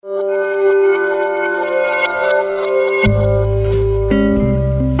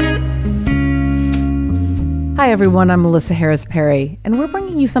Hi, everyone. I'm Melissa Harris Perry, and we're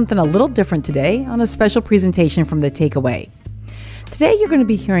bringing you something a little different today on a special presentation from The Takeaway. Today, you're going to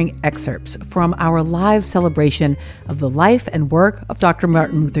be hearing excerpts from our live celebration of the life and work of Dr.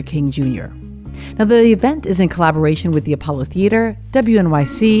 Martin Luther King Jr. Now, the event is in collaboration with the Apollo Theater,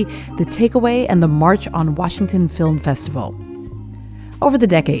 WNYC, The Takeaway, and the March on Washington Film Festival. Over the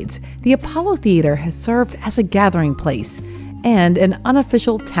decades, the Apollo Theater has served as a gathering place and an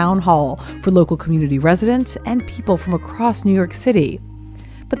unofficial town hall for local community residents and people from across New York City.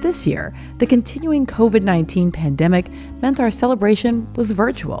 But this year, the continuing COVID-19 pandemic meant our celebration was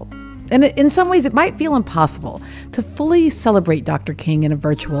virtual. And in some ways, it might feel impossible to fully celebrate Dr. King in a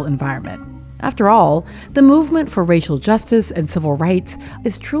virtual environment. After all, the movement for racial justice and civil rights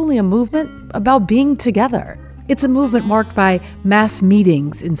is truly a movement about being together. It's a movement marked by mass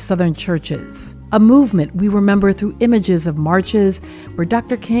meetings in Southern churches, a movement we remember through images of marches where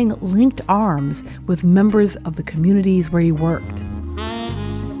Dr. King linked arms with members of the communities where he worked.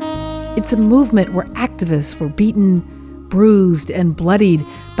 It's a movement where activists were beaten, bruised, and bloodied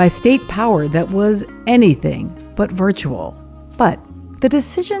by state power that was anything but virtual. But the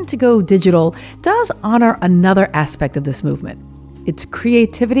decision to go digital does honor another aspect of this movement: its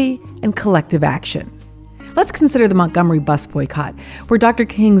creativity and collective action. Let's consider the Montgomery bus boycott, where Dr.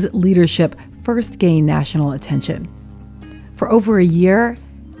 King's leadership first gained national attention. For over a year,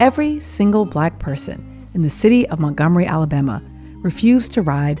 every single Black person in the city of Montgomery, Alabama, refused to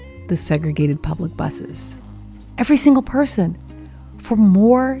ride the segregated public buses. Every single person, for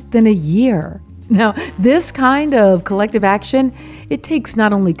more than a year. Now, this kind of collective action, it takes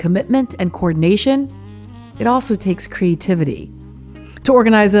not only commitment and coordination, it also takes creativity. To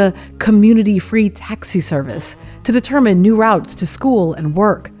organize a community-free taxi service, to determine new routes to school and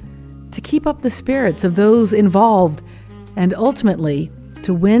work, to keep up the spirits of those involved, and ultimately,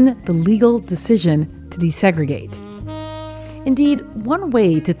 to win the legal decision to desegregate. Indeed, one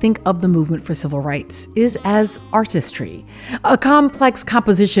way to think of the movement for civil rights is as artistry, a complex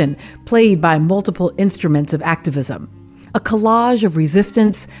composition played by multiple instruments of activism, a collage of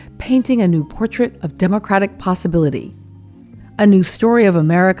resistance painting a new portrait of democratic possibility, a new story of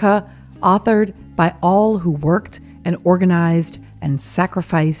America authored by all who worked and organized and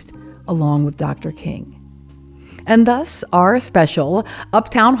sacrificed along with Dr. King. And thus, our special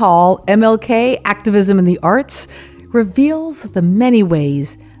Uptown Hall MLK Activism the Arts reveals the many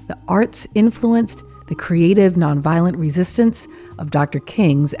ways the arts influenced the creative nonviolent resistance of Dr.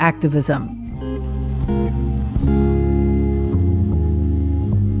 King's activism.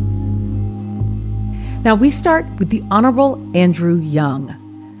 Now we start with the Honorable Andrew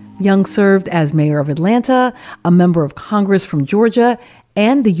Young. Young served as mayor of Atlanta, a member of Congress from Georgia,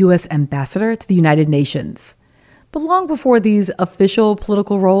 and the U.S. ambassador to the United Nations. But long before these official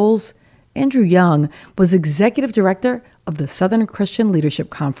political roles, Andrew Young was executive director of the Southern Christian Leadership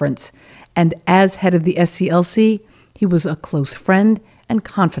Conference, and as head of the SCLC, he was a close friend and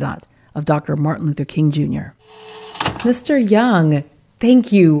confidant of Dr. Martin Luther King Jr. Mr. Young,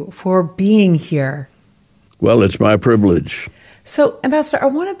 thank you for being here. Well, it's my privilege. So, Ambassador, I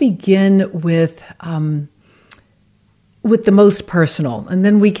want to begin with the most personal, and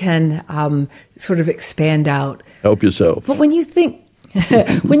then we can sort of expand out. Help yourself. But when you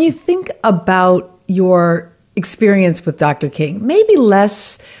think about your experience with Dr. King, maybe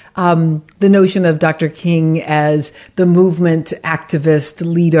less the notion of Dr. King as the movement activist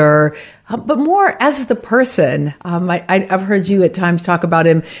leader, but more as the person. I've heard you at times talk about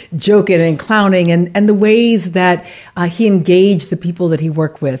him joking and clowning and the ways that he engaged the people that he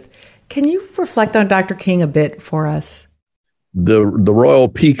worked with. Can you reflect on Dr. King a bit for us? The Royal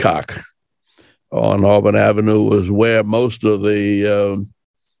Peacock on Auburn Avenue was where most of the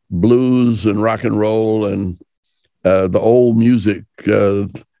blues and rock and roll and the old music,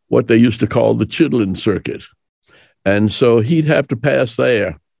 what they used to call the Chitlin Circuit. And so he'd have to pass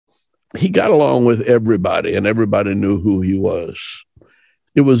there. He got along with everybody, and everybody knew who he was.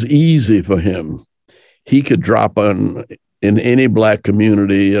 It was easy for him. He could drop in any Black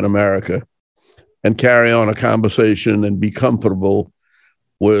community in America and carry on a conversation and be comfortable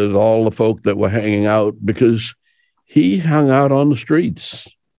with all the folk that were hanging out, because he hung out on the streets.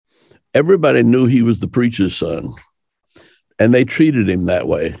 Everybody knew he was the preacher's son, and they treated him that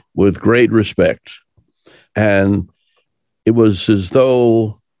way with great respect. And it was as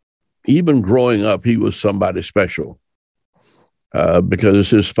though even growing up, he was somebody special,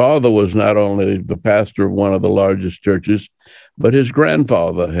 because his father was not only the pastor of one of the largest churches, but his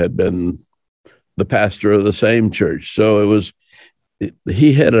grandfather had been the pastor of the same church. So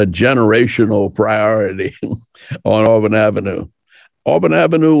he had a generational priority on Auburn Avenue. Auburn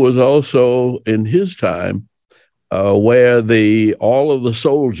Avenue was also, in his time, where all of the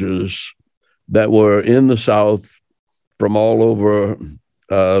soldiers that were in the South from all over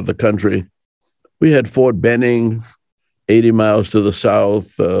the country. We had Fort Benning, 80 miles to the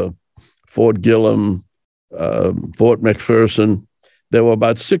south, Fort Gillem, Fort McPherson. There were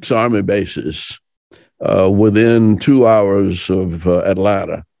about 6 Army bases within 2 hours of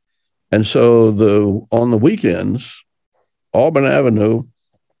Atlanta. And so on the weekends, Auburn Avenue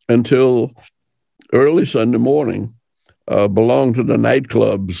until early Sunday morning belonged to the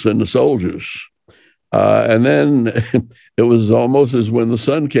nightclubs and the soldiers. And then it was almost as when the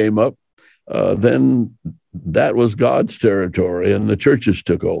sun came up, then that was God's territory and the churches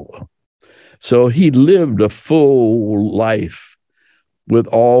took over. So he lived a full life with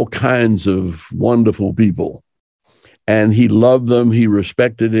all kinds of wonderful people. And he loved them. He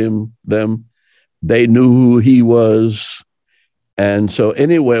respected them. They knew who he was. And so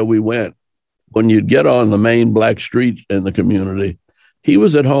anywhere we went, when you'd get on the main black street in the community, he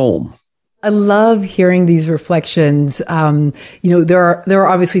was at home. I love hearing these reflections. There are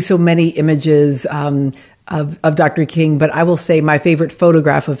obviously so many images of Dr. King, but I will say my favorite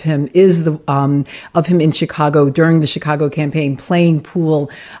photograph of him is of him in Chicago during the Chicago campaign, playing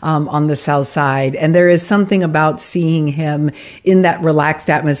pool on the South Side. And there is something about seeing him in that relaxed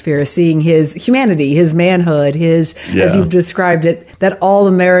atmosphere, seeing his humanity, his manhood, as you've described it, that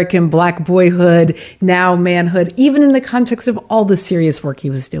all-American black boyhood, now manhood, even in the context of all the serious work he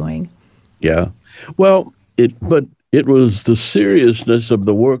was doing. Yeah. Well, it was the seriousness of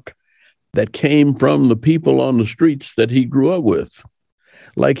the work that came from the people on the streets that he grew up with.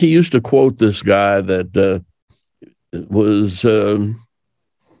 Like he used to quote this guy that used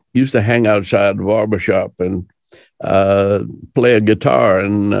to hang outside the barbershop and play a guitar.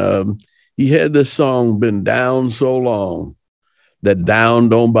 And he had this song, "Been Down So Long That Down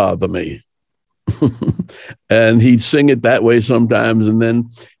Don't Bother Me." And he'd sing it that way sometimes. And then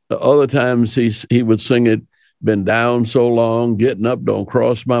other times he would sing it, "Been down so long, getting up don't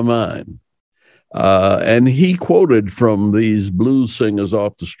cross my mind." And he quoted from these blues singers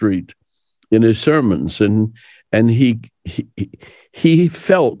off the street in his sermons, and he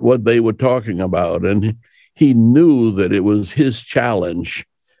felt what they were talking about, and he knew that it was his challenge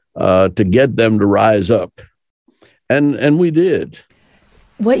to get them to rise up, and we did.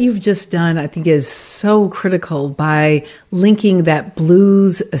 What you've just done, I think, is so critical by linking that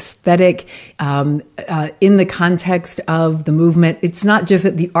blues aesthetic in the context of the movement. It's not just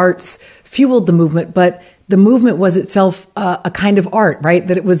that the arts fueled the movement, but the movement was itself a kind of art, right?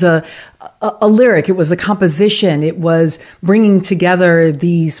 That it was a lyric, it was a composition, it was bringing together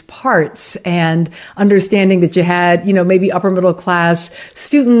these parts and understanding that you had, maybe upper middle class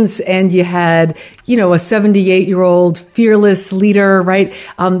students and you had, a 78-year-old fearless leader, right?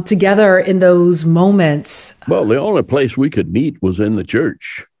 Together in those moments. Well, the only place we could meet was in the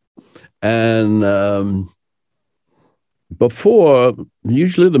church. And before,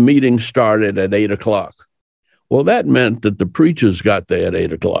 usually the meeting started at 8:00. Well, that meant that the preachers got there at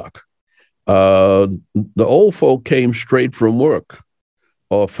 8:00. The old folk came straight from work,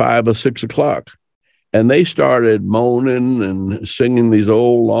 or 5 or 6 o'clock, and they started moaning and singing these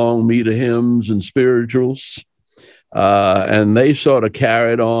old long meter hymns and spirituals, and they sort of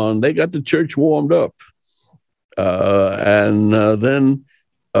carried on. They got the church warmed up, and then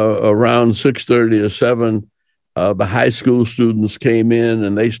around 6:30 or 7. The high school students came in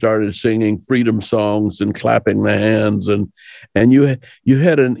and they started singing freedom songs and clapping their hands, and you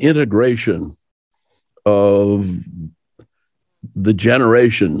had an integration of the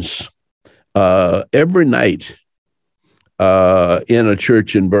generations every night in a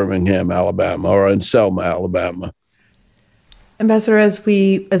church in Birmingham, Alabama, or in Selma, Alabama. Ambassador, as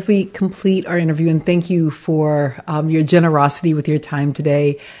we complete our interview, and thank you for your generosity with your time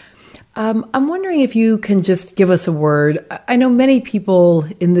today, I'm wondering if you can just give us a word. I know many people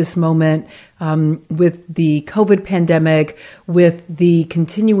in this moment, with the COVID pandemic, with the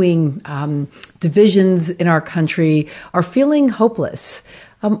continuing divisions in our country, are feeling hopeless.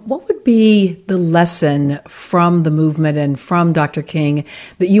 What would be the lesson from the movement and from Dr. King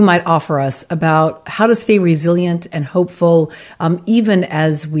that you might offer us about how to stay resilient and hopeful, even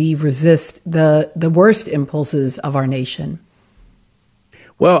as we resist the worst impulses of our nation?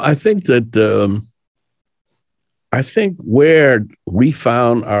 Well, I think that where we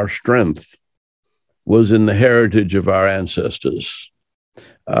found our strength was in the heritage of our ancestors.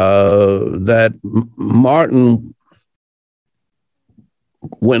 That Martin,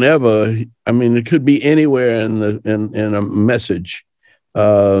 whenever, it could be anywhere in a message,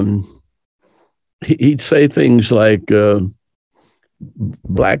 he'd say things like,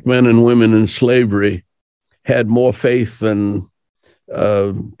 "Black men and women in slavery had more faith than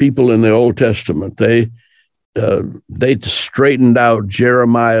people in the Old Testament. They straightened out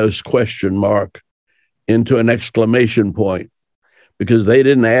Jeremiah's question mark into an exclamation point, because they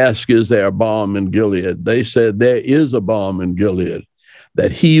didn't ask, is there a balm in Gilead? They said, there is a balm in Gilead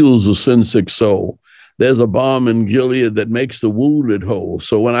that heals a sin-sick soul. There's a balm in Gilead that makes the wounded whole.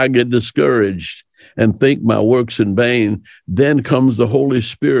 So when I get discouraged and think my work's in vain, then comes the Holy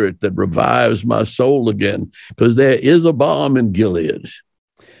Spirit that revives my soul again, because there is a balm in Gilead.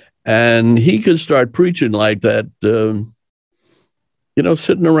 And he could start preaching like that,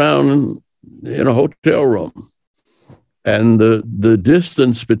 sitting around in a hotel room. And the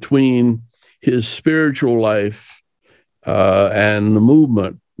distance between his spiritual life and the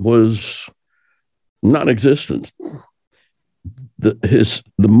movement was non-existent. The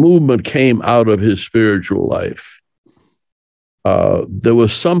movement came out of his spiritual life. There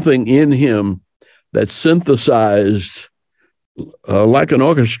was something in him that synthesized, like an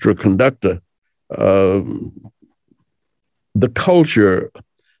orchestra conductor, the culture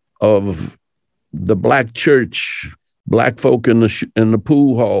of the Black church, Black folk in the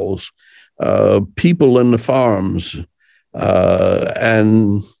pool halls, people in the farms,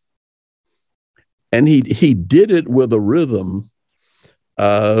 and he did it with a rhythm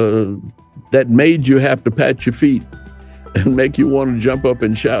that made you have to pat your feet and make you want to jump up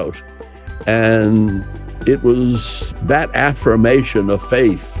and shout. And it was that affirmation of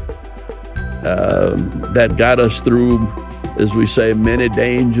faith that got us through, as we say, many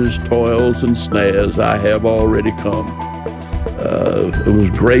dangers, toils, and snares. I have already come. It was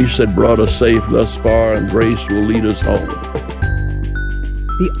grace that brought us safe thus far, and grace will lead us home.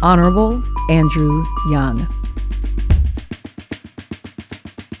 The Honorable Andrew Young.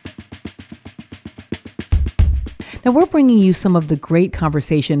 Now, we're bringing you some of the great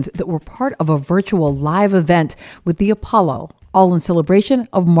conversations that were part of a virtual live event with the Apollo, all in celebration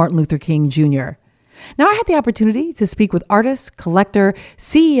of Martin Luther King Jr. Now, I had the opportunity to speak with artist, collector,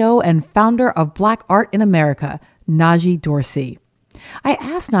 CEO, and founder of Black Art in America, Najee Dorsey. I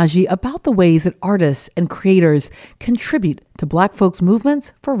asked Najee about the ways that artists and creators contribute to Black folks'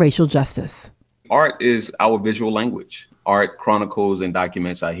 movements for racial justice. Art is our visual language. Art chronicles and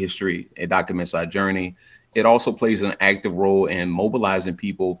documents our history. It documents our journey. It also plays an active role in mobilizing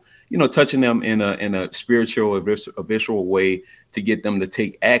people, touching them in a spiritual, a visceral way to get them to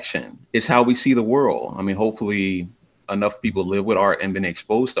take action. It's how we see the world. I mean, hopefully enough people live with art and been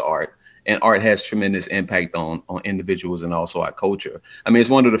exposed to art, and art has tremendous impact on individuals and also our culture. I mean, it's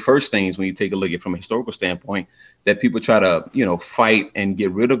one of the first things when you take a look at it from a historical standpoint that people try to, fight and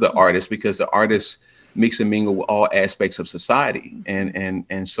get rid of the artist, because the artists mix and mingle with all aspects of society.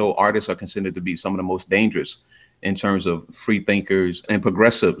 And so artists are considered to be some of the most dangerous in terms of free thinkers and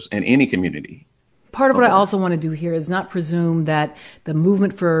progressives in any community. Part of what I also want to do here is not presume that the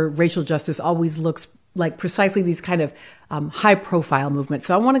movement for racial justice always looks like precisely these kind of high-profile movements.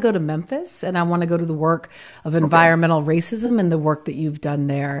 So I want to go to Memphis, and I want to go to the work of environmental racism and the work that you've done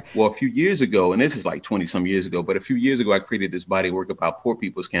there. Well, a few years ago, and this is like 20-some years ago, but a few years ago, I created this body work about Poor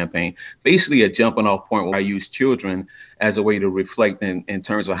People's Campaign, basically a jumping off point where I use children as a way to reflect in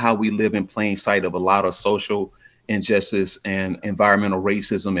terms of how we live in plain sight of a lot of social injustice and environmental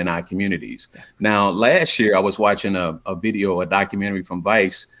racism in our communities. Now, last year, I was watching a documentary from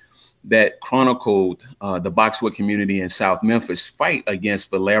Vice that chronicled the Boxwood community in South Memphis fight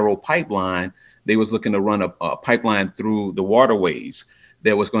against Valero Pipeline. They was looking to run a pipeline through the waterways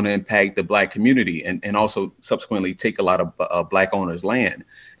that was going to impact the Black community and also subsequently take a lot of Black owners' land.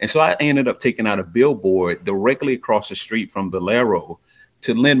 And so I ended up taking out a billboard directly across the street from Valero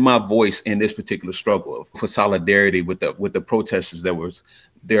to lend my voice in this particular struggle for solidarity with the protesters that was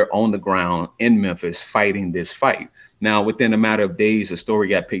there on the ground in Memphis fighting this fight. Now, within a matter of days, the story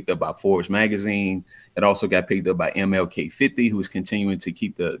got picked up by Forbes magazine. It also got picked up by MLK 50, who's continuing to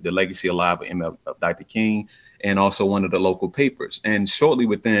keep the legacy alive of Dr. King, and also one of the local papers. And shortly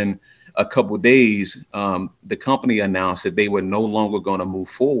within a couple of days, the company announced that they were no longer going to move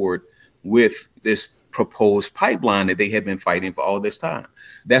forward with this proposed pipeline that they had been fighting for all this time.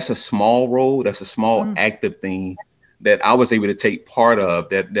 That's a small role. That's a small active thing that I was able to take part of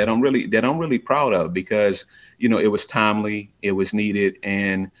that I'm really proud of, because it was timely, it was needed,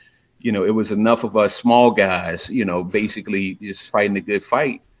 and it was enough of us small guys, basically just fighting a good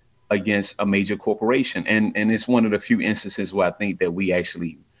fight against a major corporation. And it's one of the few instances where I think that we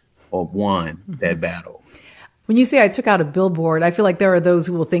actually won that battle. When you say I took out a billboard, I feel like there are those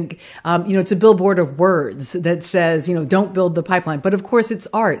who will think, it's a billboard of words that says, don't build the pipeline. But of course, it's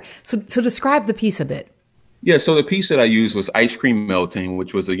art. So describe the piece a bit. Yeah, so the piece that I used was ice cream melting,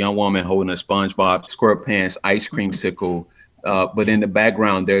 which was a young woman holding a SpongeBob SquarePants ice cream sickle. But in the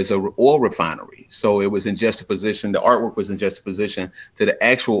background, there's a oil refinery. So it was in juxtaposition. The artwork was in juxtaposition to the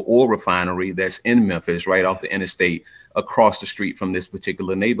actual oil refinery that's in Memphis, right off the interstate, across the street from this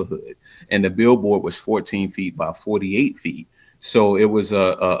particular neighborhood. And the billboard was 14 feet by 48 feet. So it was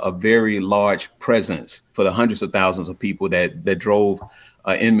a very large presence for the hundreds of thousands of people that drove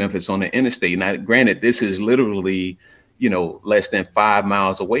in Memphis on the interstate. Now, granted, this is literally, less than 5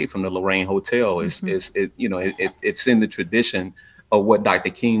 miles away from the Lorraine Hotel. It's in the tradition of what Dr.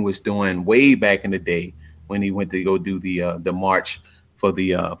 King was doing way back in the day when he went to go do the march for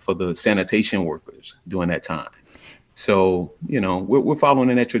the sanitation workers during that time. So, we're following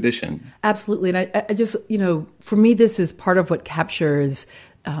in that tradition. Absolutely. And I just, for me, this is part of what captures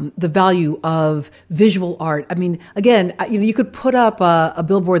the value of visual art. I mean, again, you could put up a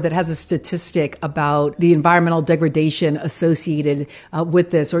billboard that has a statistic about the environmental degradation associated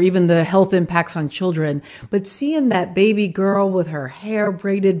with this, or even the health impacts on children. But seeing that baby girl with her hair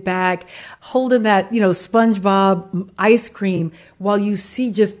braided back, holding that, SpongeBob ice cream, while you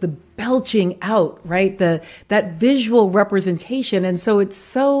see just the belching out, right? That visual representation. And so it's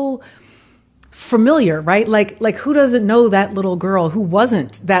so familiar, right? Like who doesn't know that little girl, who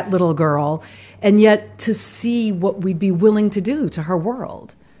wasn't that little girl, and yet to see what we'd be willing to do to her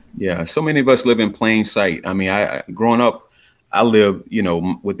world. Yeah, so many of us live in plain sight. I mean, I growing up, I lived,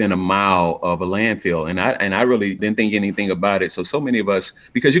 within a mile of a landfill, and I really didn't think anything about it. So many of us,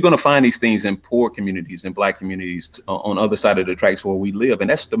 because you're going to find these things in poor communities and Black communities on other side of the tracks where we live, and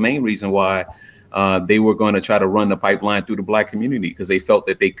that's the main reason why they were going to try to run the pipeline through the Black community, because they felt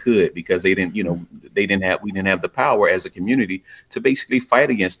that they could, because we didn't have the power as a community to basically fight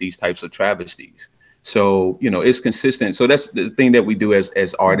against these types of travesties. So, it's consistent. So that's the thing that we do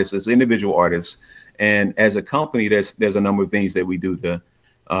as artists, as individual artists. And as a company, there's a number of things that we do to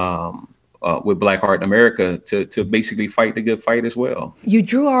with Black Art in America to basically fight the good fight as well. You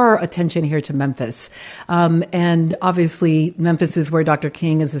drew our attention here to Memphis. And obviously, Memphis is where Dr.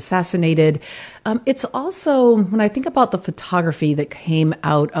 King is assassinated. It's also, when I think about the photography that came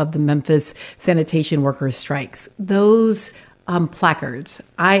out of the Memphis sanitation workers' strikes, those placards,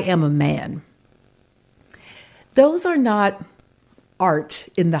 "I am a man," those are not art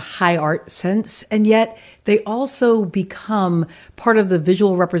in the high art sense, and yet they also become part of the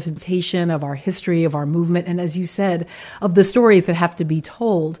visual representation of our history, of our movement, and as you said, of the stories that have to be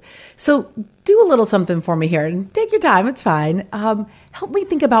told. So do a little something for me here, and take your time, it's fine. Help me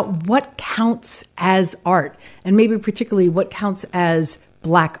think about what counts as art, and maybe particularly what counts as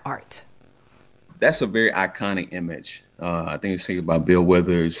Black art. That's a very iconic image. I think it's thinking about Bill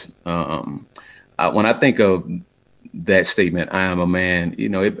Withers. When I think of that statement, "I am a man,"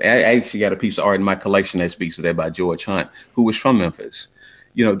 I actually got a piece of art in my collection that speaks to that by George Hunt, who was from Memphis.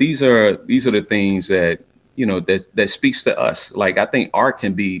 These are the things that that speaks to us. Like, I think art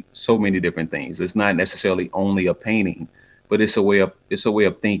can be so many different things. It's not necessarily only a painting, but it's a way of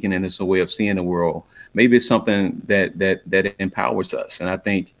thinking, and it's a way of seeing the world. Maybe it's something that empowers us, and I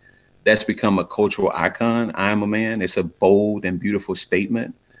think that's become a cultural icon. "I am a man." It's a bold and beautiful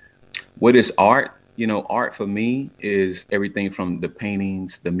statement. What is art? Art for me is everything from the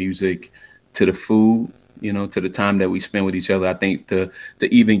paintings, the music, to the food, to the time that we spend with each other. I think to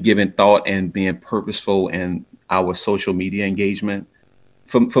even giving thought and being purposeful in our social media engagement.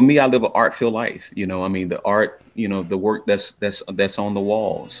 For me, I live an art-filled life. The art, the work that's on the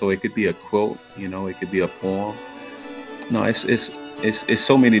wall. So it could be a quilt, it could be a poem. No, it's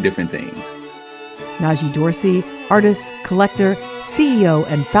so many different things. Najee Dorsey, artist, collector, CEO,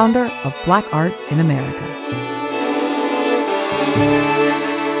 and founder of Black Art in America.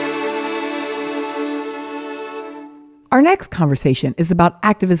 Our next conversation is about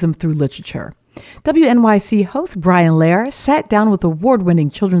activism through literature. WNYC host Brian Lehrer sat down with award-winning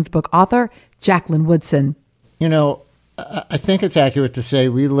children's book author Jacqueline Woodson. I think it's accurate to say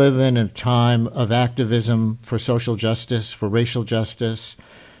we live in a time of activism for social justice, for racial justice,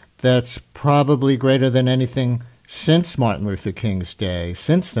 that's probably greater than anything since Martin Luther King's day,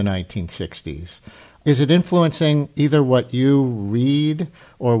 since the 1960s. Is it influencing either what you read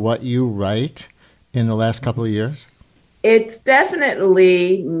or what you write in the last couple of years? It's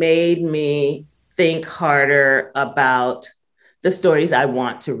definitely made me think harder about the stories I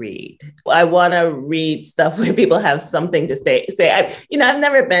want to read. I want to read stuff where people have something to say. I've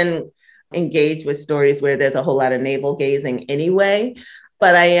never been engaged with stories where there's a whole lot of navel gazing anyway.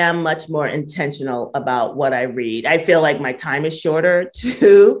 but I am much more intentional about what I read. I feel like my time is shorter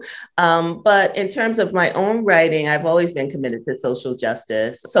too. But in terms of my own writing, I've always been committed to social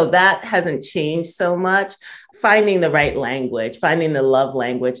justice. So that hasn't changed so much. Finding the right language, finding the love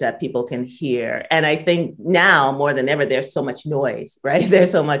language that people can hear. And I think now more than ever, there's so much noise, right?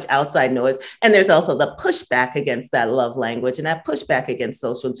 There's so much outside noise. And there's also the pushback against that love language and that pushback against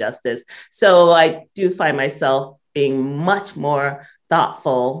social justice. So I do find myself being much more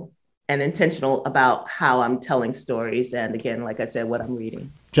thoughtful and intentional about how I'm telling stories. And again, like I said, what I'm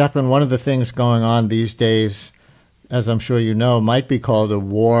reading. Jacqueline, one of the things going on these days, as I'm sure you know, might be called a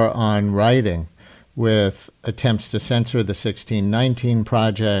war on writing, with attempts to censor the 1619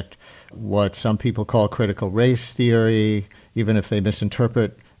 Project, what some people call critical race theory, even if they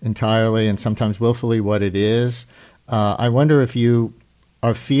misinterpret entirely and sometimes willfully what it is. I wonder if you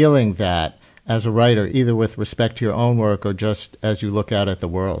are feeling that as a writer, either with respect to your own work or just as you look out at the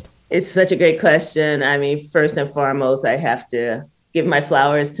world. It's such a great question. I mean, first and foremost, I have to give my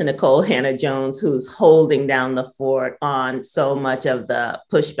flowers to Nicole Hannah-Jones, who's holding down the fort on so much of the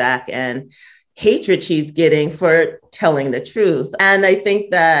pushback and hatred she's getting for telling the truth. And I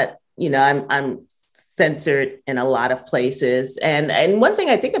think that, I'm censored in a lot of places. And one thing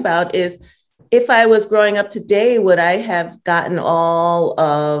I think about is, if I was growing up today, would I have gotten all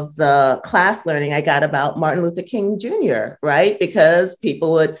of the class learning I got about Martin Luther King Jr., right? Because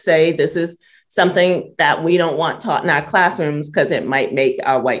people would say this is something that we don't want taught in our classrooms because it might make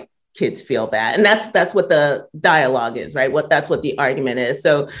our white kids feel bad. And that's what the dialogue is, right? That's what the argument is.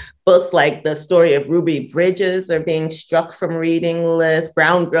 So books like The Story of Ruby Bridges are being struck from reading lists.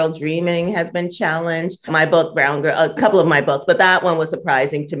 Brown Girl Dreaming has been challenged. My book, Brown Girl, a couple of my books, but that one was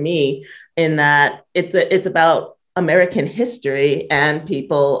surprising to me in that it's about American history, and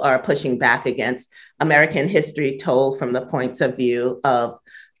people are pushing back against American history told from the points of view of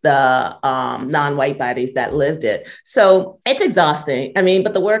the non-white bodies that lived it. So it's exhausting. I mean,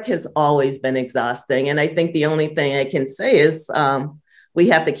 but the work has always been exhausting. And I think the only thing I can say is we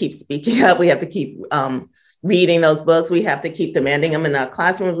have to keep speaking up. We have to keep reading those books. We have to keep demanding them in our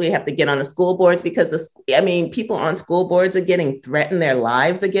classrooms. We have to get on the school boards because people on school boards are getting threatened. Their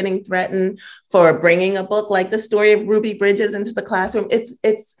lives are getting threatened for bringing a book like The Story of Ruby Bridges into the classroom. It's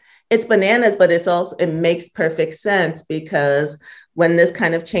bananas, but it makes perfect sense, because when this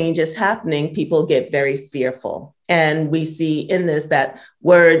kind of change is happening, people get very fearful. And we see in this that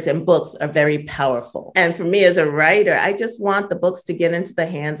words and books are very powerful. And for me as a writer, I just want the books to get into the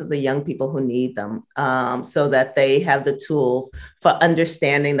hands of the young people who need them, so that they have the tools for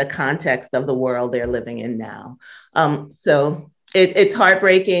understanding the context of the world they're living in now. So it's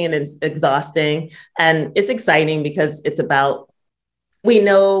heartbreaking and it's exhausting, and it's exciting because it's about, we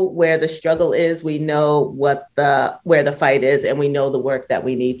know where the struggle is, we know where the fight is, and we know the work that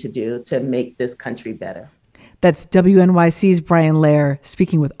we need to do to make this country better. That's WNYC's Brian Lehrer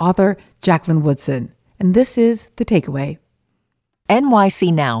speaking with author Jacqueline Woodson. And this is The Takeaway.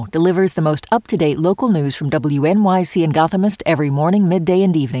 NYC Now delivers the most up-to-date local news from WNYC and Gothamist every morning, midday,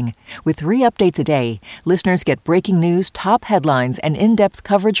 and evening. With 3 updates a day, listeners get breaking news, top headlines, and in-depth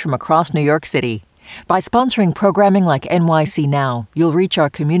coverage from across New York City. By sponsoring programming like NYC Now, you'll reach our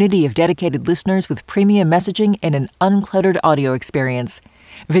community of dedicated listeners with premium messaging and an uncluttered audio experience.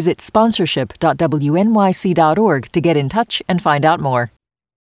 Visit sponsorship.wnyc.org to get in touch and find out more.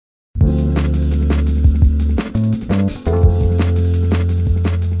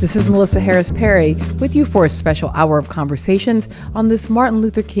 This is Melissa Harris Perry with you for a special hour of conversations on this Martin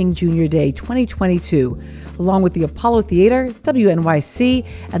Luther King Jr. Day 2022, along with the Apollo Theater, WNYC,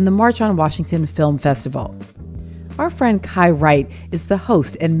 and the March on Washington Film Festival. Our friend Kai Wright is the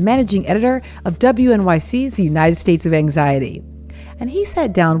host and managing editor of WNYC's The United States of Anxiety. And he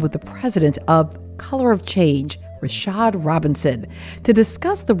sat down with the president of Color of Change, Rashad Robinson, to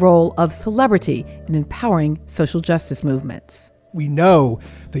discuss the role of celebrity in empowering social justice movements. We know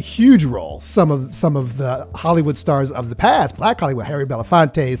the huge role some of the Hollywood stars of the past, Black Hollywood, Harry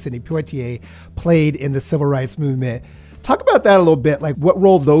Belafonte, Sidney Poitier, played in the civil rights movement. Talk about that a little bit, like what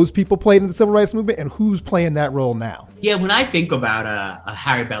role those people played in the civil rights movement and who's playing that role now. Yeah, when I think about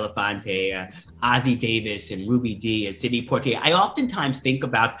Harry Belafonte, Ossie Davis, and Ruby Dee and Sidney Poitier, I oftentimes think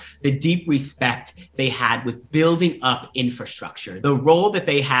about the deep respect they had with building up infrastructure, the role that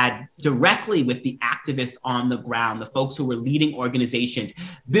they had directly with the activists on the ground, the folks who were leading organizations,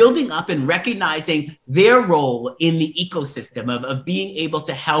 building up and recognizing their role in the ecosystem of being able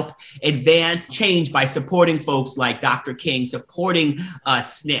to help advance change by supporting folks like Dr. King, supporting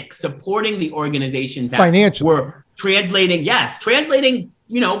SNCC, supporting the organizations that were translating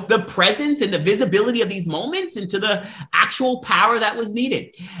the presence and the visibility of these moments into the actual power that was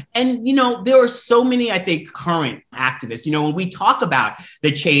needed. And, there are so many, I think, current activists, when we talk about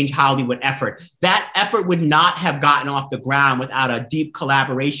the Change Hollywood effort, that effort would not have gotten off the ground without a deep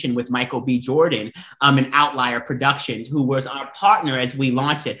collaboration with Michael B. Jordan and Outlier Productions, who was our partner as we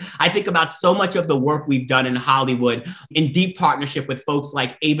launched it. I think about so much of the work we've done in Hollywood in deep partnership with folks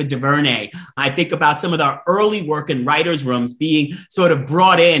like Ava DuVernay. I think about some of our early work in writers' rooms being sort of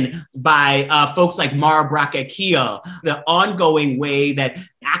brought in by folks like Mara Brackett-Keel, the ongoing way that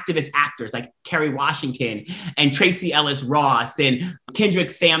activist actors like Kerry Washington and Tracy Ellis Ross and Kendrick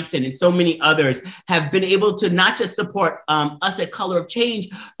Sampson and so many others have been able to not just support us at Color of Change,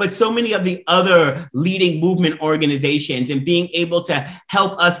 but so many of the other leading movement organizations, and being able to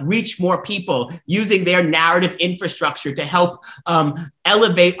help us reach more people using their narrative infrastructure to help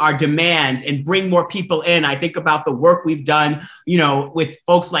elevate our demands and bring more people in. I think about the work we've done, with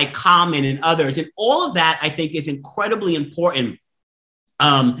folks like Common and others. And all of that, I think, is incredibly important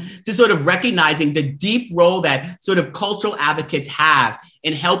to sort of recognizing the deep role that sort of cultural advocates have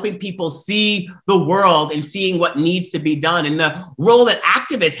in helping people see the world and seeing what needs to be done, and the role that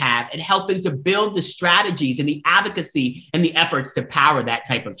activists have in helping to build the strategies and the advocacy and the efforts to power that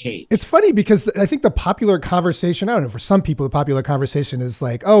type of change. It's funny because I think the popular conversation, I don't know, for some people, the popular conversation is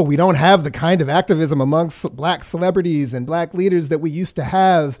like, oh, we don't have the kind of activism amongst Black celebrities and Black leaders that we used to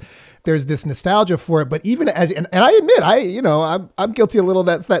have. There's this nostalgia for it, but even and I admit, I'm guilty a little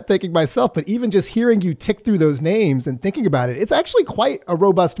of that thinking myself, but even just hearing you tick through those names and thinking about it, it's actually quite a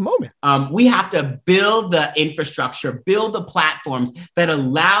robust moment. We have to build the infrastructure, build the platforms that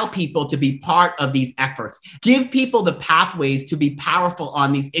allow people to be part of these efforts, give people the pathways to be powerful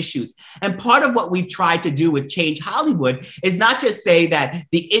on these issues. And part of what we've tried to do with Change Hollywood is not just say that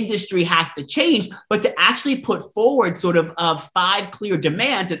the industry has to change, but to actually put forward sort of 5 clear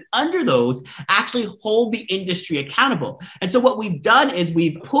demands, and under those actually hold the industry accountable. And so what we've done is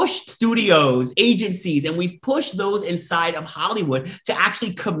we've pushed studios, agencies, and we've pushed those inside of Hollywood to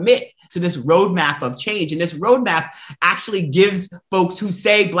actually commit to this roadmap of change. And this roadmap actually gives folks who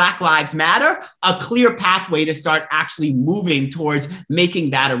say Black Lives Matter a clear pathway to start actually moving towards making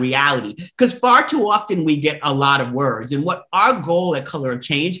that a reality. Because far too often we get a lot of words. And what our goal at Color of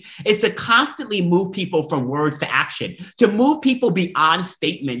Change is to constantly move people from words to action, to move people beyond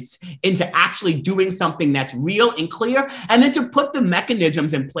statements into actually doing something that's real and clear, and then to put the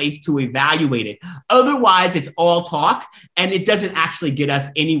mechanisms in place to evaluate it. Otherwise, it's all talk and it doesn't actually get us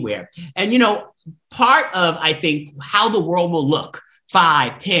anywhere. And, part of, I think, how the world will look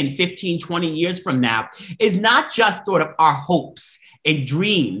 5, 10, 15, 20 years from now is not just sort of our hopes and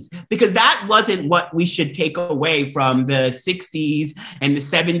dreams, because that wasn't what we should take away from the 60s and the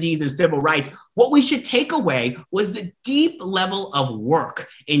 70s and civil rights. What we should take away was the deep level of work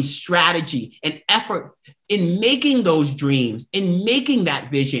and strategy and effort in making those dreams, in making that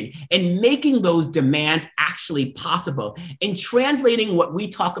vision, and making those demands actually possible, in translating what we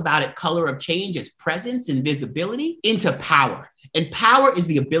talk about at Color of Change as presence and visibility into power. And power is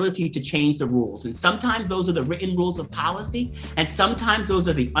the ability to change the rules. And sometimes those are the written rules of policy, and sometimes those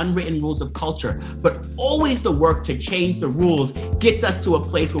are the unwritten rules of culture. But always the work to change the rules gets us to a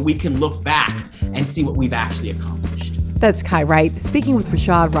place where we can look back and see what we've actually accomplished. That's Kai Wright speaking with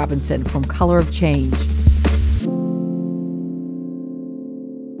Rashad Robinson from Color of Change.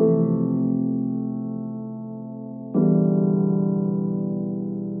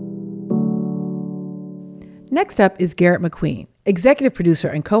 Next up is Garrett McQueen, executive producer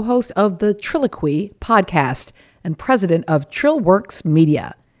and co-host of the Trilloquy podcast and president of Trillworks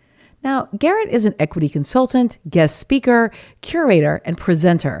Media. Now, Garrett is an equity consultant, guest speaker, curator, and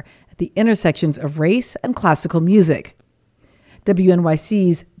presenter at the intersections of race and classical music.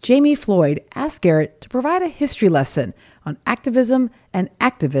 WNYC's Jamie Floyd asked Garrett to provide a history lesson on activism and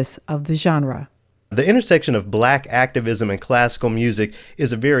activists of the genre. The intersection of Black activism and classical music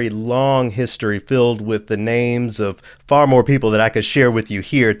is a very long history filled with the names of far more people that I could share with you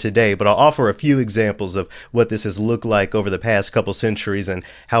here today, but I'll offer a few examples of what this has looked like over the past couple centuries and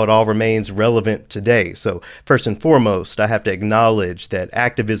how it all remains relevant today. So first and foremost, I have to acknowledge that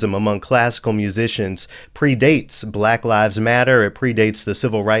activism among classical musicians predates Black Lives Matter, it predates the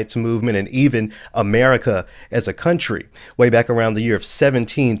Civil Rights Movement, and even America as a country. Way back around the year of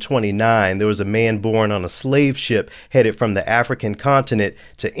 1729, there was a man born on a slave ship headed from the African continent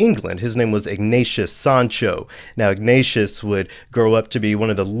to England. His name was Ignatius Sancho. Now, Ignatius would grow up to be one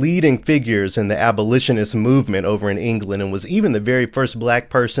of the leading figures in the abolitionist movement over in England and was even the very first black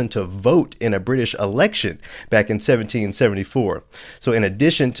person to vote in a British election back in 1774. So in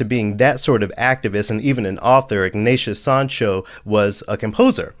addition to being that sort of activist and even an author, Ignatius Sancho was a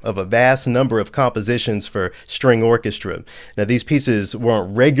composer of a vast number of compositions for string orchestra. Now, these pieces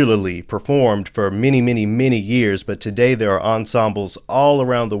weren't regularly performed for many, many, many years, but today there are ensembles all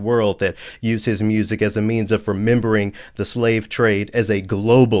around the world that use his music as a means of remembering the slave trade as a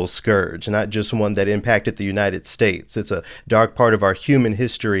global scourge, not just one that impacted the United States. It's a dark part of our human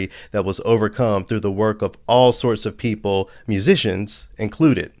history that was overcome through the work of all sorts of people, musicians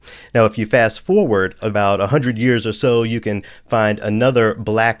included. Now, if you fast forward about 100 years or so, you can find another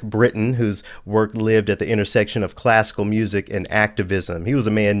Black Briton whose work lived at the intersection of classical music and activism. He was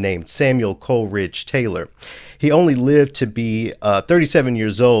a man named Samuel Coleridge Taylor. He only lived to be 37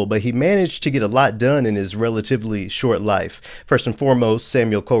 years old, but he managed to get a lot done in his relatively short life. First and foremost,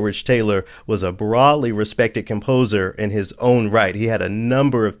 Samuel Coleridge Taylor was a broadly respected composer in his own right. He had a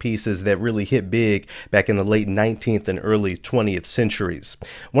number of pieces that really hit big back in the late 19th and early 20th centuries.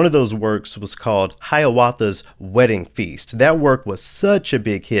 One of those works was called Hiawatha's Wedding Feast. That work was such a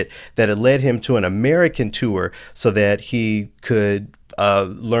big hit that it led him to an American tour so that he could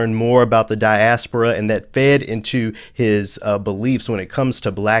learn more about the diaspora, and that fed into his beliefs when it comes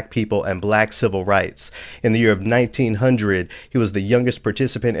to black people and black civil rights. In the year of 1900, he was the youngest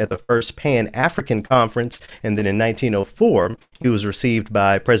participant at the first Pan-African Conference, and then in 1904, he was received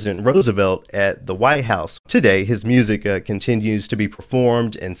by President Roosevelt at the White House. Today, his music continues to be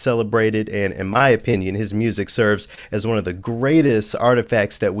performed and celebrated, and in my opinion, his music serves as one of the greatest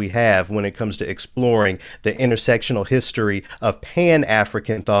artifacts that we have when it comes to exploring the intersectional history of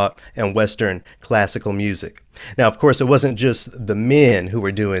Pan-African thought and Western classical music. Now, of course, it wasn't just the men who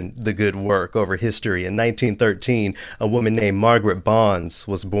were doing the good work over history. In 1913, a woman named Margaret Bonds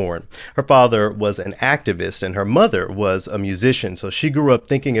was born. Her father was an activist and her mother was a musician, so she grew up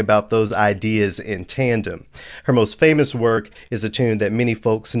thinking about those ideas in tandem. Her most famous work is a tune that many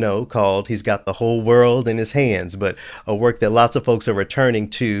folks know called He's Got the Whole World in His Hands, but a work that lots of folks are returning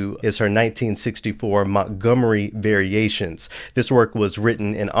to is her 1964 Montgomery Variations. This work was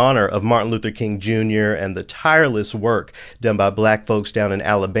written in honor of Martin Luther King Jr. and the tireless work done by black folks down in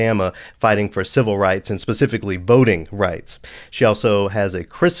Alabama fighting for civil rights and specifically voting rights. She also has a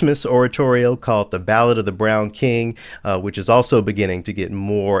Christmas oratorio called The Ballad of the Brown King, which is also beginning to get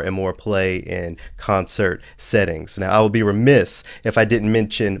more and more play in concert settings. Now, I will be remiss if I didn't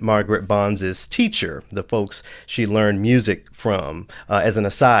mention Margaret Bonds' teacher, the folks she learned music from. As an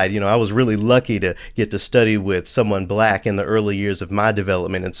aside, I was really lucky to get to study with someone black in the early years of my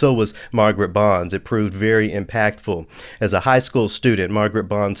development, and so was Margaret Bonds. It proved very impactful. As a high school student, Margaret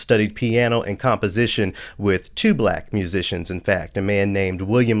Bonds studied piano and composition with two black musicians, in fact, a man named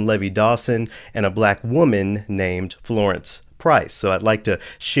William Levy Dawson and a black woman named Florence Price. So I'd like to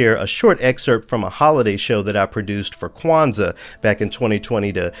share a short excerpt from a holiday show that I produced for Kwanzaa back in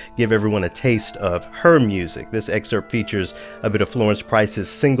 2020 to give everyone a taste of her music. This excerpt features a bit of Florence Price's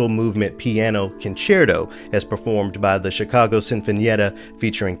single movement piano concerto as performed by the Chicago Sinfonietta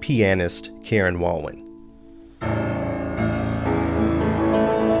featuring pianist Karen Walwyn.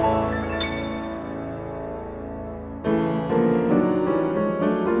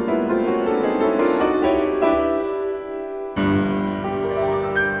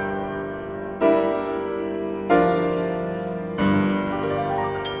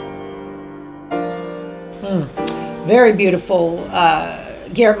 Very beautiful.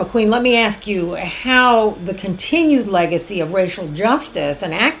 Garrett McQueen, let me ask you how the continued legacy of racial justice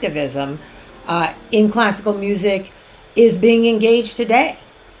and activism in classical music is being engaged today,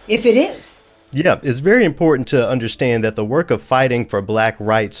 if it is. Yeah, it's very important to understand that the work of fighting for black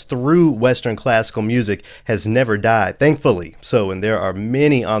rights through Western classical music has never died, thankfully. So, and there are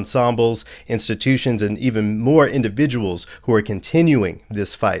many ensembles, institutions, and even more individuals who are continuing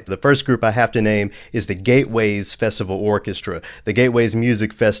this fight. The first group I have to name is the Gateways Festival Orchestra. The Gateways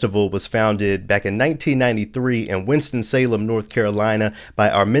Music Festival was founded back in 1993 in Winston-Salem, North Carolina by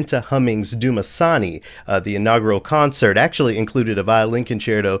Arminta Hummings Dumasani. The inaugural concert actually included a violin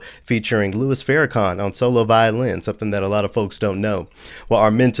concerto featuring Louis Louis Farrakhan on solo violin, something that a lot of folks don't know. Well,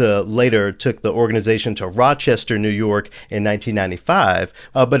 Arminta later took the organization to Rochester, New York in 1995.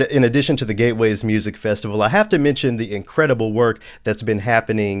 But in addition to the Gateways Music Festival, I have to mention the incredible work that's been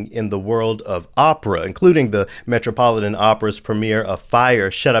happening in the world of opera, including the Metropolitan Opera's premiere of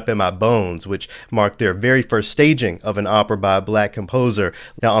Fire, Shut Up in My Bones, which marked their very first staging of an opera by a Black composer.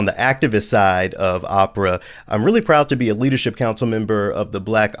 Now, on the activist side of opera, I'm really proud to be a leadership council member of the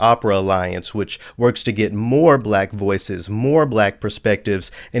Black Opera Alliance, which works to get more Black voices, more Black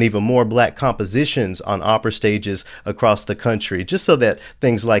perspectives, and even more Black compositions on opera stages across the country, just so that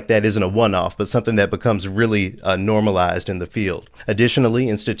things like that isn't a one-off, but something that becomes really normalized in the field. Additionally,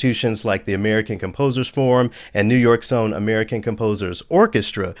 institutions like the American Composers Forum and New York's own American Composers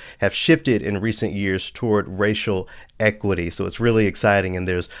Orchestra have shifted in recent years toward racial equity. So it's really exciting, and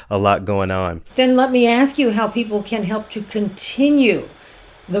there's a lot going on. Then let me ask you how people can help to continue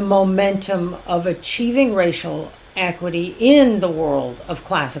the momentum of achieving racial equity in the world of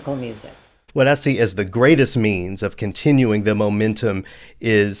classical music. What I see as the greatest means of continuing the momentum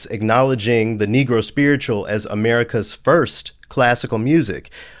is acknowledging the Negro spiritual as America's first classical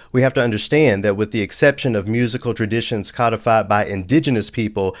music. We have to understand that with the exception of musical traditions codified by indigenous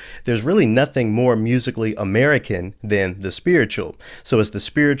people, there's really nothing more musically American than the spiritual. So as the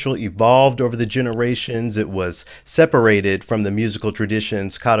spiritual evolved over the generations, it was separated from the musical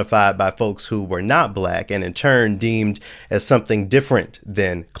traditions codified by folks who were not Black and in turn deemed as something different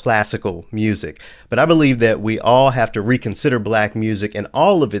than classical music. But I believe that we all have to reconsider Black music in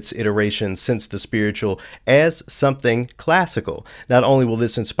all of its iterations since the spiritual as something classical. Not only will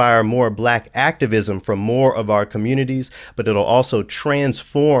this inspire more Black activism from more of our communities, but it'll also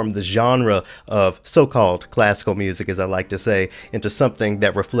transform the genre of so-called classical music, as I like to say, into something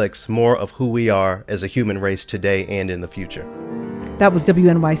that reflects more of who we are as a human race today and in the future. That was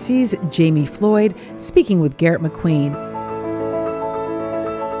WNYC's Jamie Floyd speaking with Garrett McQueen.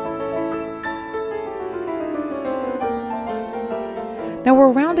 Now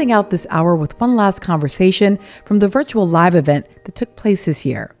we're rounding out this hour with one last conversation from the virtual live event that took place this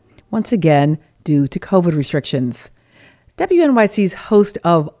year, once again due to COVID restrictions. WNYC's host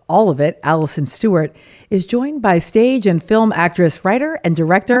of all of it, Allison Stewart, is joined by stage and film actress, writer, and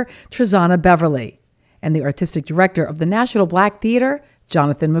director Trezana Beverly, and the artistic director of the National Black Theater,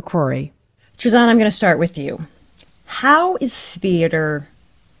 Jonathan McCrory. Trezana, I'm going to start with you. How is theater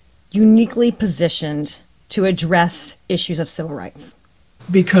uniquely positioned to address issues of civil rights?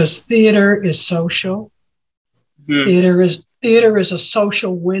 Because theater is social. Mm. Theater is a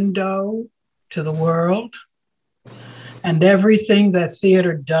social window to the world. And everything that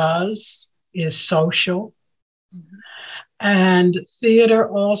theater does is social. Mm-hmm. And theater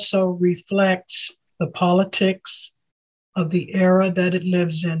also reflects the politics of the era that it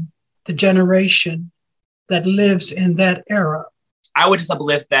lives in, the generation that lives in that era. I would just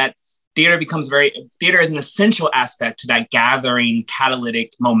uplift that theater is an essential aspect to that gathering catalytic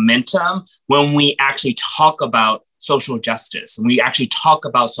momentum when we actually talk about social justice and we actually talk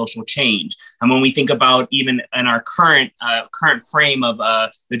about social change. And when we think about even in our current frame of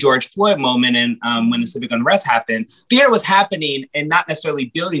the George Floyd moment and when the civic unrest happened, theater was happening in not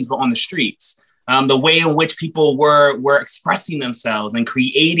necessarily buildings, but on the streets. The way in which people were expressing themselves and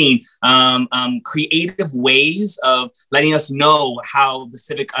creating creative ways of letting us know how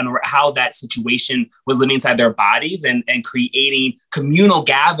how that situation was living inside their bodies and creating communal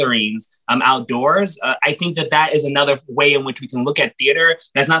gatherings outdoors. I think that is another way in which we can look at theater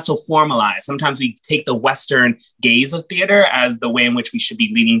that's not so formalized. Sometimes we take the Western gaze of theater as the way in which we should be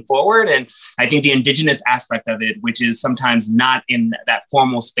leaning forward. And I think the indigenous aspect of it, which is sometimes not in that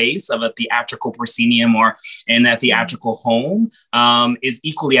formal space of a theatrical proscenium or in that theatrical home, is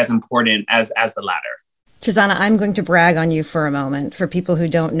equally as important as the latter. Trezana, I'm going to brag on you for a moment. For people who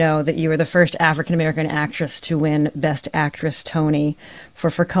don't know, that you were the first African-American actress to win Best Actress Tony for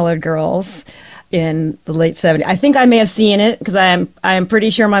Colored Girls in the late 70s. I think I may have seen it because I am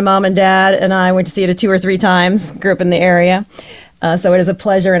pretty sure my mom and dad and I went to see it 2 or 3 times, grew up in the area. So it is a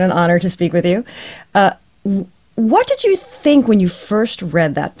pleasure and an honor to speak with you. What did you think when you first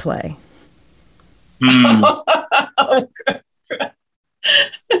read that play?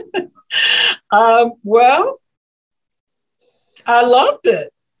 Well, I loved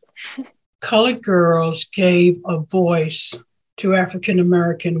it. Colored Girls gave a voice to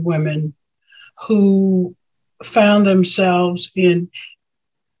African-American women who found themselves in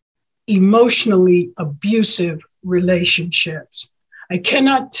emotionally abusive relationships. I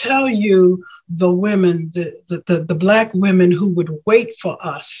cannot tell you the women, the Black women who would wait for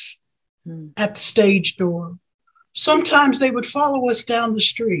us at the stage door, sometimes they would follow us down the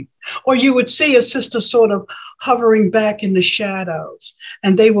street, or you would see a sister sort of hovering back in the shadows,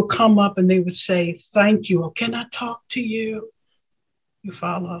 and they would come up and they would say, thank you, or can I talk to you? You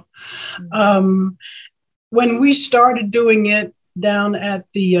follow? When we started doing it down at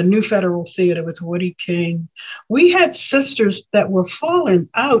the New Federal Theater with Woody King, we had sisters that were falling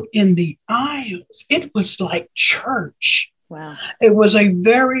out in the aisles. It was like church. Wow. It was a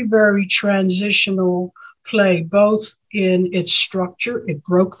very, very transitional play, both in its structure. It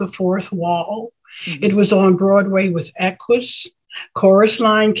broke the fourth wall. Mm-hmm. It was on Broadway with Equus. Chorus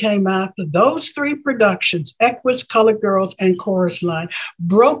Line came after. Those three productions, Equus, Colored Girls, and Chorus Line,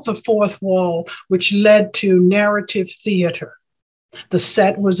 broke the fourth wall, which led to narrative theater. The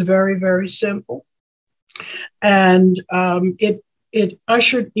set was very, very simple. And it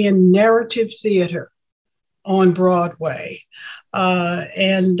ushered in narrative theater on Broadway.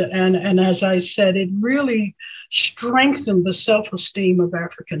 And as I said, it really strengthened the self-esteem of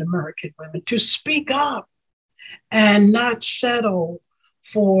African-American women to speak up and not settle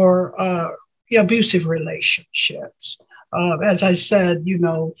for abusive relationships. As I said,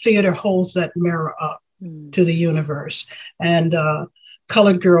 theater holds that mirror up to the universe. And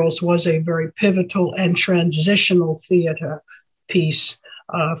Colored Girls was a very pivotal and transitional theater piece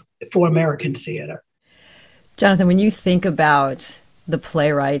for American theater. Jonathan, when you think about the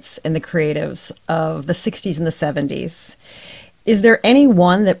playwrights and the creatives of the 60s and the 70s, is there any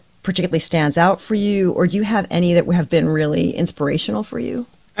one that particularly stands out for you, or do you have any that have been really inspirational for you?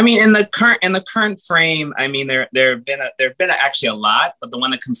 I mean, in the current frame, I mean, there have been actually a lot, but the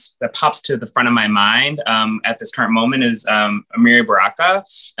one that pops to the front of my mind at this current moment is Amiri Baraka,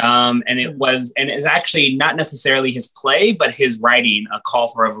 and it's actually not necessarily his play, but his writing, A Call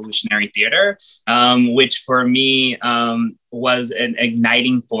for Revolutionary Theater, which for me was an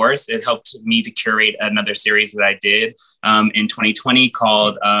igniting force. It helped me to curate another series that I did in 2020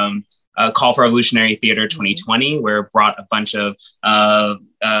 called Call for Revolutionary Theater 2020, where it brought a bunch of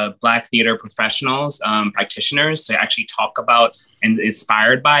Black theater professionals, practitioners to actually talk about and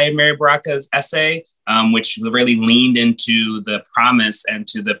inspired by Amiri Baraka's essay, which really leaned into the promise and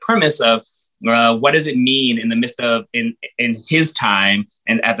to the premise of what does it mean in the midst of, in his time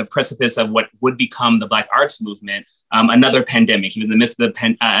and at the precipice of what would become the Black arts movement, another pandemic. He was in the midst of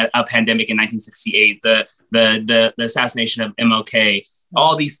a pandemic in 1968, the assassination of MLK,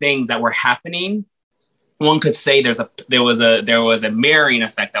 all these things that were happening. One could say there was a mirroring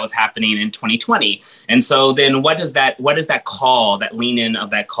effect that was happening in 2020. And so then what does that call, that lean in of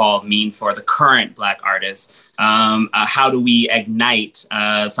that call mean for the current Black artists? How do we ignite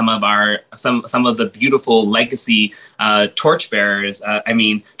some of the beautiful legacy torchbearers? I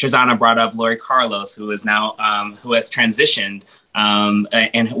mean, Trezana brought up Lori Carlos, who is now who has transitioned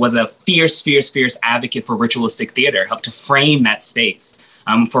and was a fierce advocate for ritualistic theater, helped to frame that space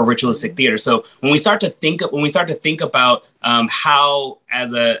for ritualistic theater. So when we start to think about how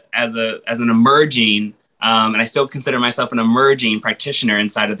as an emerging and I still consider myself an emerging practitioner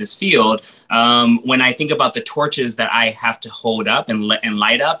inside of this field. When I think about the torches that I have to hold up and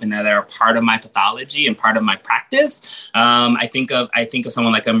light up, and that are part of my pathology and part of my practice, I think of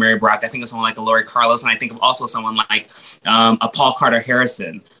someone like a Amiri Baraka, I think of someone like a Lori Carlos, and I think of also someone like a Paul Carter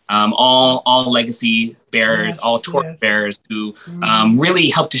Harrison. All legacy bearers, all torch bearers who really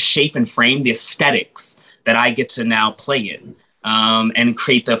help to shape and frame the aesthetics that I get to now play in. And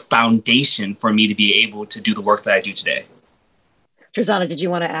create the foundation for me to be able to do the work that I do today. Trezana, did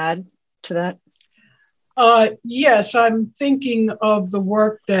you want to add to that? Yes, I'm thinking of the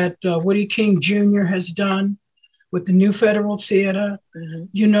work that Woody King Jr. has done with the New Federal Theater.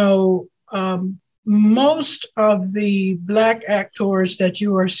 Mm-hmm. Most of the Black actors that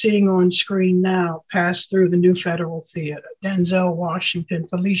you are seeing on screen now pass through the New Federal Theater. Denzel Washington,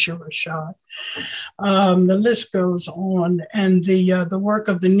 Felicia Rashad. The list goes on. And the work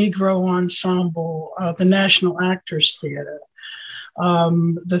of the Negro Ensemble, the National Actors Theater,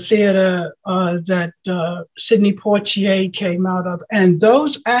 the theater that Sidney Poitier came out of. And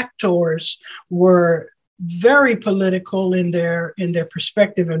those actors were very political in their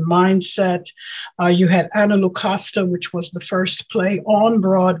perspective and mindset. You had Anna Lucasta, which was the first play on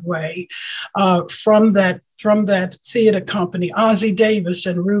Broadway from that theater company, Ossie Davis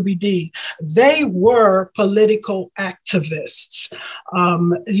and Ruby Dee. They were political activists.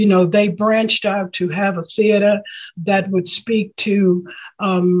 They branched out to have a theater that would speak to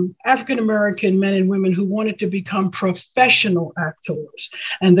African-American men and women who wanted to become professional actors,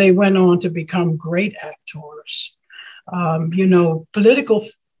 and they went on to become great actors. Political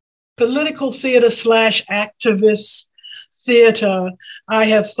theater / activist theater, I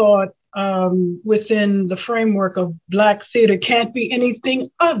have thought within the framework of Black theater can't be anything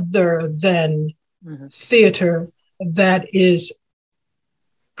other than theater that is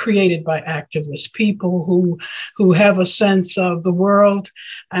created by activists, people who have a sense of the world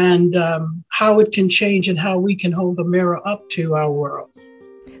and how it can change and how we can hold a mirror up to our world.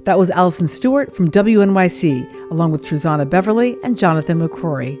 That was Allison Stewart from WNYC, along with Truzana Beverly and Jonathan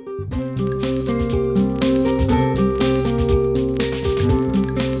McCrory.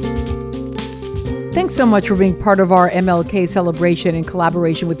 Thanks so much for being part of our MLK celebration in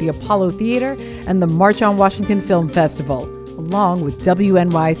collaboration with the Apollo Theater and the March on Washington Film Festival, along with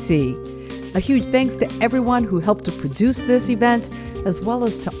WNYC. A huge thanks to everyone who helped to produce this event, as well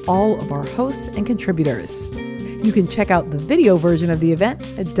as to all of our hosts and contributors. You can check out the video version of the event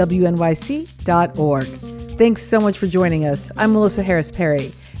at wnyc.org. Thanks so much for joining us. I'm Melissa Harris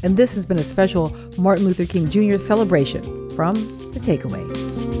Perry, and this has been a special Martin Luther King Jr. celebration from The Takeaway.